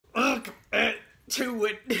to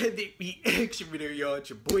another reaction video, y'all. It's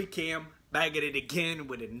your boy Cam, back at it again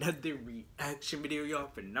with another reaction video, y'all.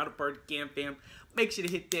 For not a part of Cam fam, make sure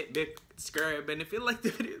to hit that big subscribe, and if you like the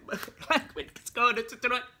video, like it's going to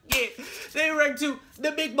yeah. Then right to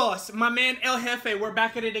the big boss, my man El Jefe. We're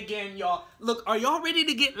back at it again, y'all. Look, are y'all ready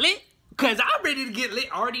to get lit? Cause I'm ready to get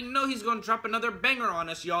lit. I already know he's gonna drop another banger on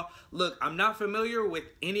us, y'all. Look, I'm not familiar with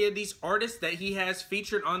any of these artists that he has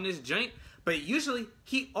featured on this joint, but usually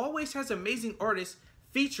he always has amazing artists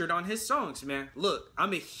featured on his songs, man. Look,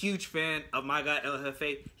 I'm a huge fan of my guy El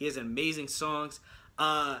Jefe. He has amazing songs.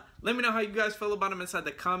 Let me know how you guys feel about him inside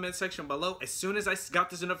the comment section below. As soon as I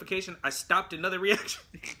got this notification, I stopped another reaction.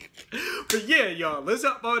 But yeah, y'all, let's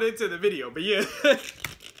hop on into the video. But yeah,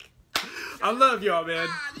 I love y'all, man.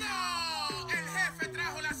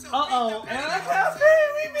 Uh-oh, we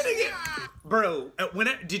finna get... Bro,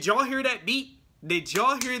 did y'all hear that beat? Did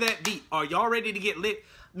y'all hear that beat? Are y'all ready to get lit?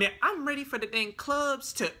 Man, I'm ready for the dang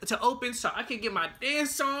clubs to open so I can get my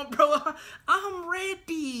dance on, bro. I'm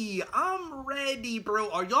ready, bro.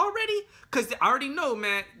 Are y'all ready? Because I already know,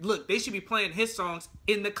 man. Look, they should be playing his songs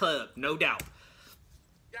in the club, no doubt.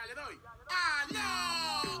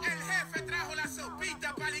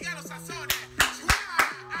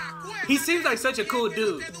 He seems like such a cool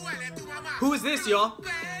dude. Who is this, y'all?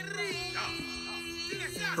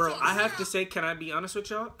 Bro, I have to say, can I be honest with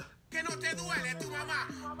y'all?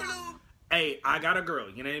 Hey, I got a girl,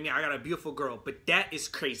 you know what I mean? I got a beautiful girl, but that is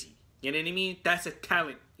crazy. You know what I mean? That's a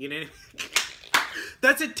talent, you know what I mean?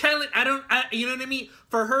 That's a talent. You know what I mean?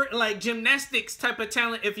 For her, like gymnastics type of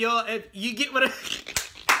talent. If you get what I...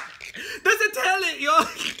 That's a talent, y'all.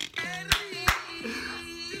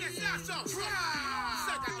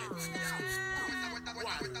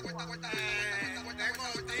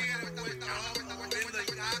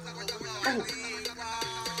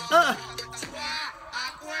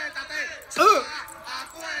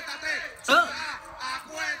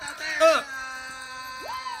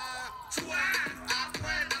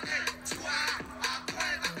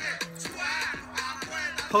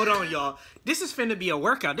 Hold on, y'all. This is finna be a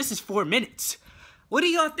workout. This is 4 minutes. What do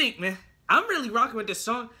y'all think, man? I'm really rocking with this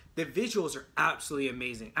song. The visuals are absolutely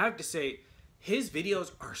amazing. I have to say, his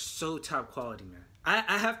videos are so top quality, man.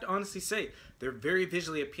 I have to honestly say, they're very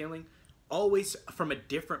visually appealing. Always from a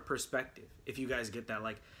different perspective, if you guys get that.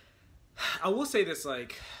 Like, I will say this,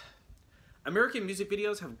 like, American music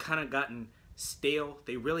videos have kind of gotten stale.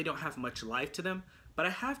 They really don't have much life to them. But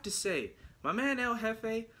I have to say, my man El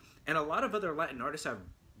Jefe and a lot of other Latin artists have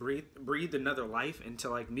breathed another life into,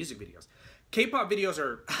 like, music videos. K-pop videos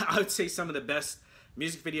are, I would say, some of the best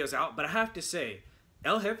music videos out. But I have to say,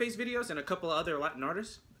 El Jefe's videos and a couple of other Latin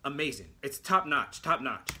artists, amazing. It's top notch, top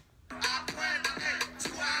notch.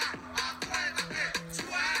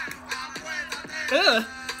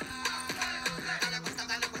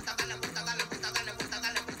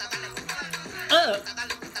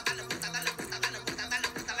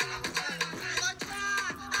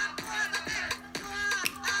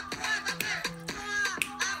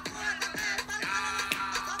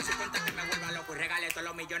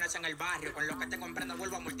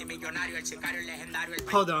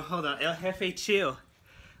 Hold on. El Jefe, chill.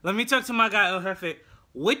 Let me talk to my guy, El Jefe.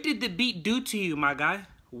 What did the beat do to you, my guy?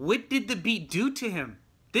 What did the beat do to him?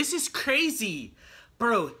 This is crazy.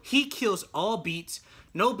 Bro, he kills all beats.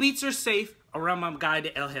 No beats are safe around my guy,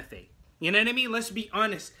 the El Jefe. You know what I mean? Let's be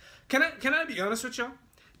honest. Can I be honest with y'all?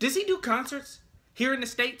 Does he do concerts here in the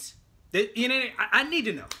States? You know, I need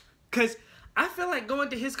to know. Because I feel like going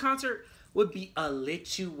to his concert would be a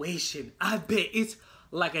lituation. I bet it's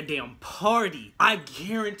like a damn party. I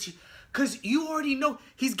guarantee. Because you already know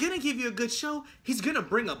he's going to give you a good show. He's going to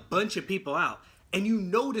bring a bunch of people out. And you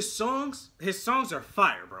know his songs are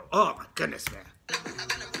fire, bro. Oh my goodness, man.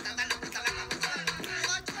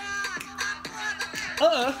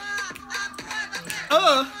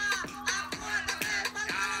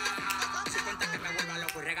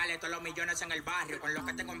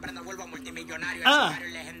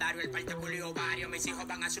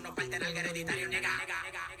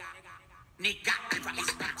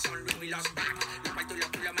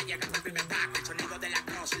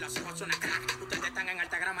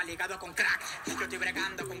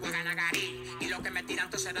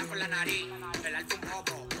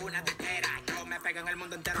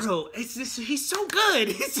 Bro, he's so good.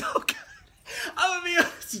 He's so good. I'm gonna be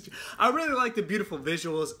honest with you. I really like the beautiful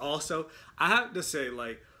visuals also. I have to say,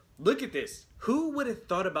 like, look at this. Who would have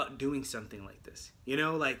thought about doing something like this? You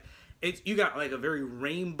know, like, you got like a very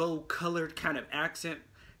rainbow colored kind of accent,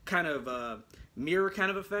 kind of mirror kind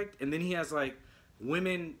of effect, and then he has like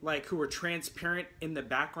women like who are transparent in the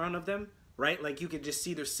background of them, right? Like you could just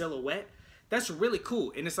see their silhouette. That's really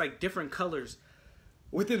cool. And it's like different colors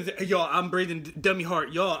within the, y'all, I'm breathing dummy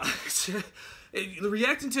hard. Y'all,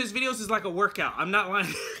 reacting to his videos is like a workout. I'm not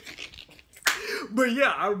lying. But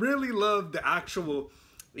yeah, I really love the actual,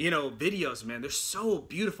 you know, videos, man. They're so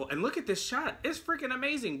beautiful. And look at this shot. It's freaking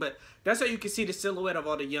amazing. But that's how you can see the silhouette of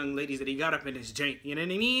all the young ladies that he got up in his jank. You know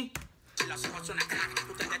what I mean?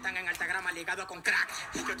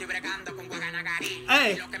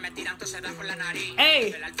 Hey.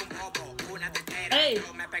 Hey. Hey.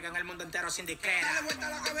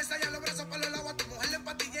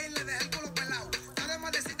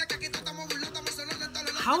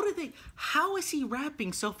 How is he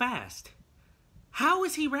rapping so fast? How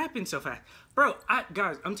is he rapping so fast? Bro,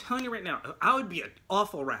 guys, I'm telling you right now, I would be an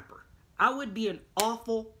awful rapper. I would be an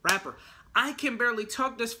awful rapper. I can barely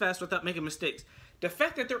talk this fast without making mistakes. The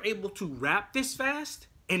fact that they're able to rap this fast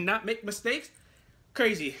and not make mistakes,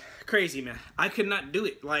 crazy, crazy, man. I could not do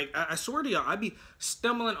it. Like, I swear to y'all, I'd be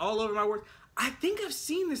stumbling all over my words. I think I've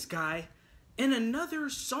seen this guy in another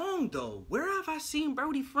song, though. Where have I seen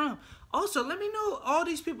Brody from? Also, let me know all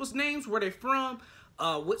these people's names, where they from,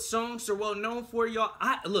 what songs they're well known for, y'all.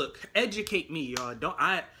 Look, educate me, y'all.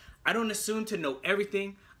 I don't assume to know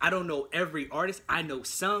everything. I don't know every artist. I know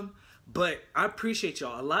some, but I appreciate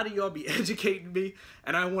y'all. A lot of y'all be educating me,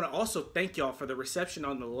 and I want to also thank y'all for the reception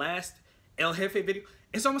on the last El Jefe video.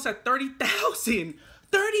 It's almost at 30,000.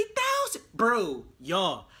 30,000, bro,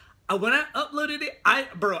 y'all. When I uploaded it, I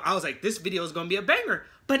was like, this video is gonna be a banger,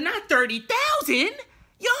 but not 30,000.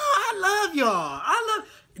 Y'all, I love y'all. I love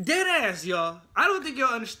dead ass, y'all. I don't think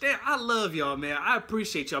y'all understand. I love y'all, man. I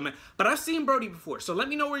appreciate y'all, man. But I've seen Brody before, so let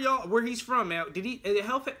me know where he's from, man. Did El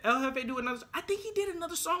Jefe do another? I think he did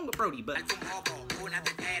another song with Brody, but.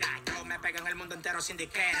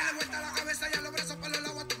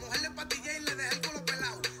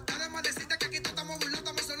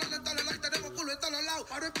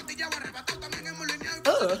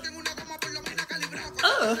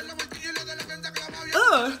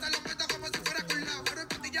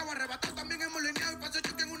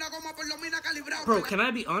 Bro, can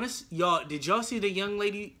I be honest? Y'all, did y'all see the young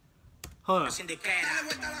lady? Hold on.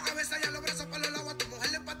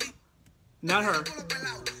 Not her.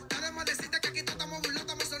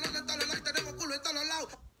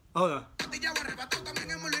 Hold on.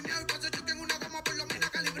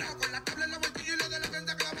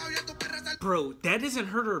 Bro, that doesn't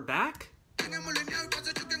hurt her back?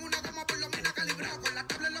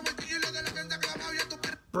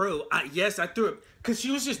 Bro, yes, I threw it. Because she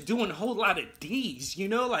was just doing a whole lot of D's, you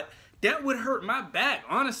know? Like, that would hurt my back,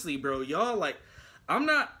 honestly, bro. Y'all, like, I'm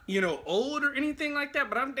not, you know, old or anything like that,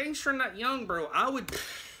 but I'm dang sure not young, bro.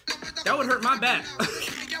 That would hurt my back.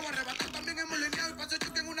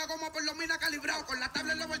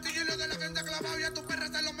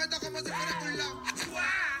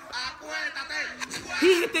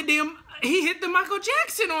 He hit the Michael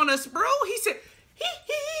Jackson on us, bro. He said,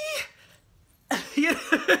 yeah,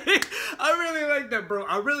 I really like that, bro.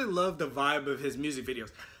 I really love the vibe of his music videos.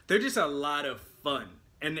 They're just a lot of fun.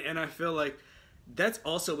 And I feel like that's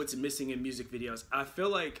also what's missing in music videos. I feel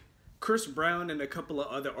like Chris Brown and a couple of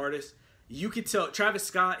other artists, you could tell, Travis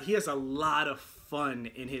Scott, he has a lot of fun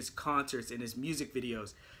in his concerts and his music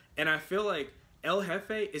videos. And I feel like El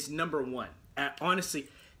Jefe is #1. Honestly,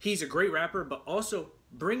 he's a great rapper, but also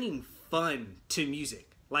bringing fun to music.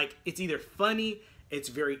 Like, it's either funny, it's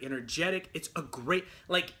very energetic, it's a great,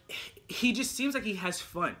 like, he just seems like he has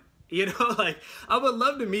fun. You know, like, I would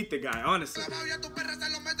love to meet the guy, honestly.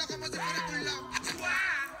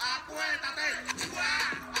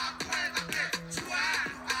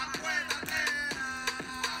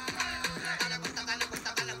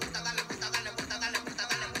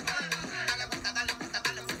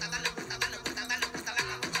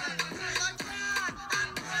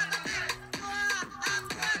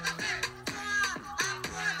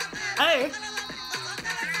 Hey.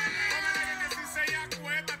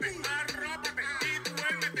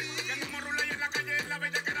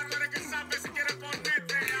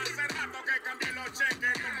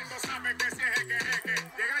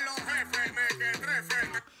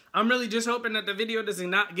 I'm really just hoping that the video does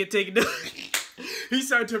not get taken down. He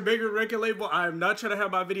signed to a bigger record label. I'm not trying to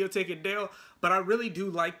have my video taken down, but I really do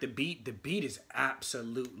like the beat. The beat is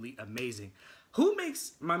absolutely amazing. Who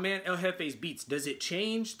makes my man El Jefe's beats? Does it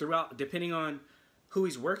change throughout depending on who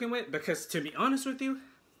he's working with? Because to be honest with you,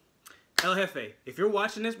 El Jefe, if you're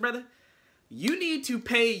watching this, brother, you need to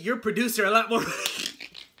pay your producer a lot more.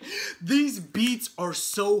 These beats are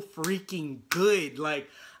so freaking good. Like,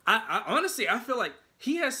 I honestly, I feel like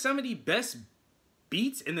he has some of the best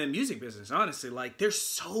beats in the music business, honestly. Like, they're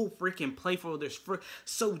so freaking playful. They're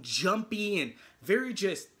so jumpy and very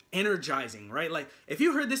just energizing, right? Like, if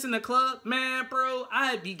you heard this in the club, man, bro,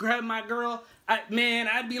 I'd be grabbing my girl. I'd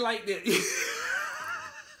be like this.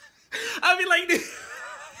 I'd be like this.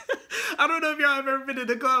 I don't know if y'all have ever been to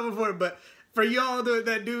the club before, but for y'all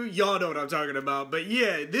that do, y'all know what I'm talking about. But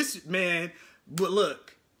yeah, this, man, but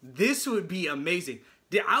look, this would be amazing.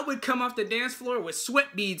 I would come off the dance floor with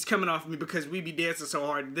sweat beads coming off me because we be dancing so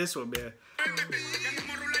hard in this one, man.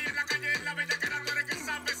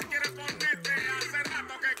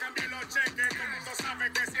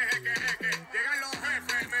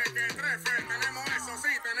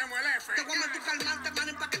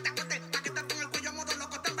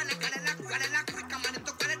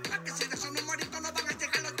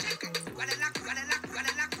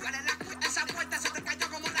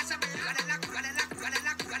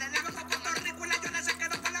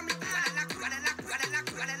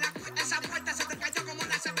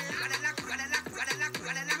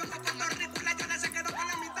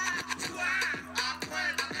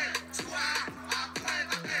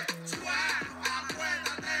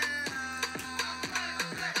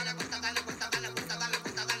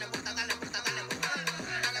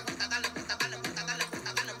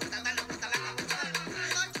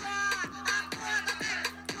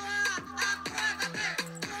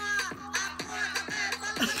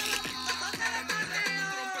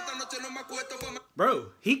 Bro,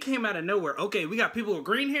 he came out of nowhere. Okay, we got people with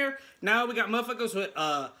green hair. Now we got motherfuckers with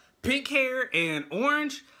pink hair and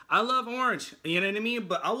orange. I love orange, you know what I mean?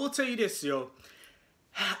 But I will tell you this, yo.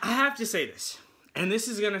 I have to say this. And this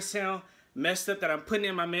is going to sound messed up that I'm putting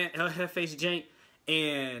in my man El Jefe's jank.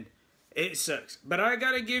 And it sucks. But I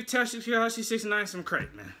got to give Tekashi 69 some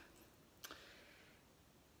credit, man.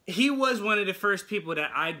 He was one of the first people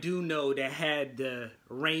that I do know that had the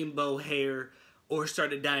rainbow hair or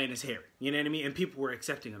started dyeing his hair. You know what I mean? And people were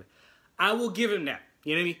accepting of it. I will give him that.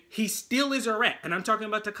 You know what I mean? He still is a rat. And I'm talking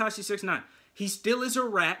about Tekashi 69. He still is a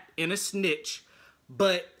rat and a snitch,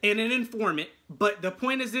 and an informant. But the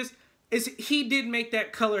point is this, is he did make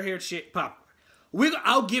that color hair shit popular.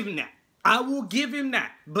 I'll give him that. I will give him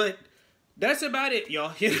that. But that's about it,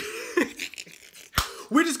 y'all.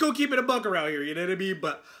 We're just going to keep it a buck around here. You know what I mean?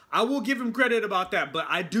 But I will give him credit about that. But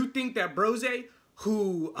I do think that Brose,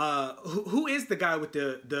 who is the guy with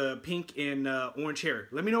the pink and orange hair?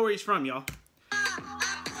 Let me know where he's from, y'all.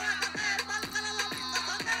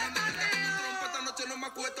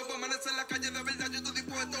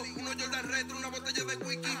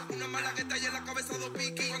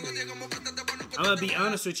 I'm gonna be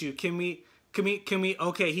honest with you. Can we?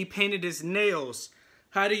 Okay, he painted his nails.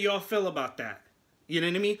 How do y'all feel about that? You know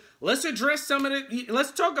what I mean? Let's address some of it.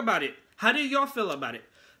 Let's talk about it. How do y'all feel about it?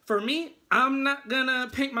 For me, I'm not gonna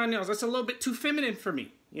paint my nails. That's a little bit too feminine for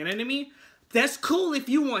me. You know what I mean? That's cool if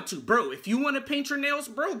you want to, bro. If you want to paint your nails,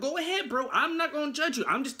 bro, go ahead, bro. I'm not gonna judge you.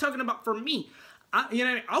 I'm just talking about for me. You know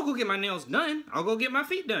what I mean? I'll go get my nails done. I'll go get my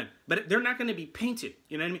feet done. But they're not gonna be painted.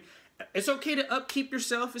 You know what I mean? It's okay to upkeep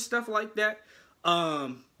yourself and stuff like that.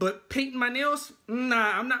 But painting my nails,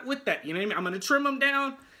 nah, I'm not with that. You know what I mean? I'm gonna trim them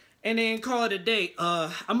down and then call it a day.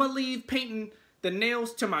 I'm gonna leave painting the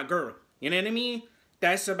nails to my girl. You know what I mean?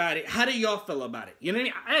 That's about it. How do y'all feel about it? You know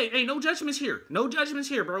what I mean? Hey, no judgments here. No judgments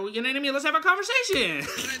here, bro. You know what I mean? Let's have a conversation.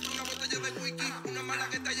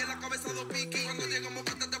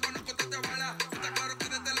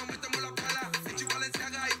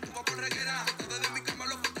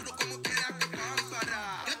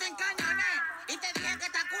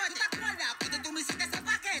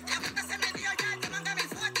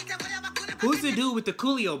 Who's the dude with the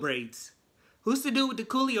Coolio braids? Who's the dude with the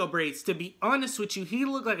Coolio braids? To be honest with you, he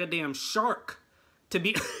looked like a damn shark. To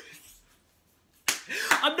be...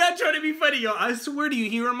 I'm not trying to be funny, y'all. I swear to you,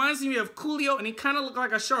 he reminds me of Coolio, and he kind of looked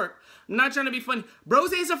like a shark. I'm not trying to be funny.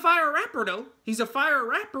 Brose's a fire rapper, though. He's a fire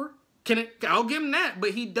rapper. I'll give him that,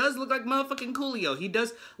 but he does look like motherfucking Coolio. He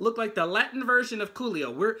does look like the Latin version of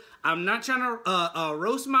Coolio. I'm not trying to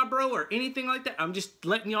roast my bro or anything like that. I'm just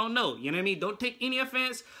letting y'all know. You know what I mean? Don't take any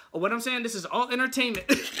offense or what I'm saying. This is all entertainment.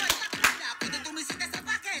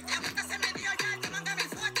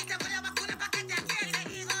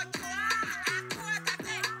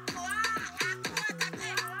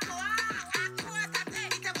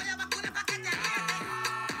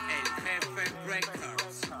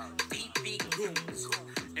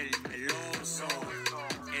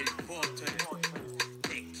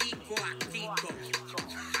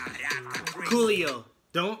 Coolio.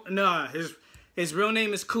 Nah, his real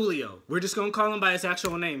name is Coolio. We're just gonna call him by his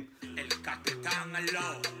actual name.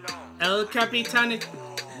 El Capitan,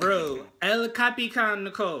 bro. El Capitan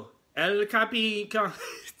Aloo. El Capitan.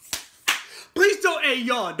 Please don't, hey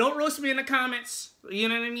y'all, don't roast me in the comments. You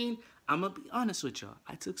know what I mean? I'm gonna be honest with y'all.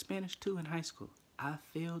 I took Spanish 2 in high school. I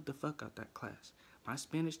failed the fuck out that class. My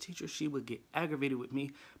Spanish teacher, she would get aggravated with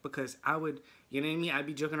me because I would, you know what I mean? I'd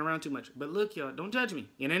be joking around too much. But look, y'all, don't judge me.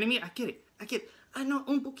 You know what I mean? I get it. I get it. I know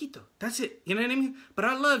un poquito. That's it. You know what I mean? But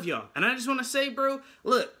I love y'all. And I just want to say, bro,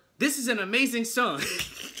 look, this is an amazing song.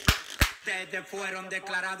 Ustedes fueron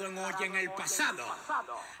declarados en hoy en el pasado,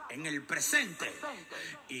 en el presente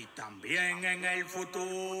y también en el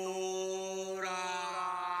futuro.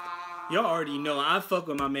 Y'all already know I fuck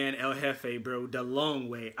with my man El Jefe, bro, the long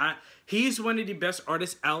way. He's one of the best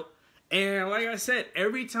artists out. And like I said,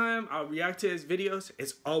 every time I react to his videos,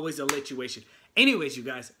 it's always a lituation. Anyways, you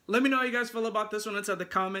guys, let me know how you guys feel about this one inside the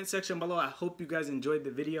comment section below. I hope you guys enjoyed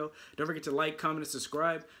the video. Don't forget to like, comment, and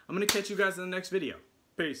subscribe. I'm going to catch you guys in the next video.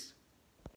 Peace.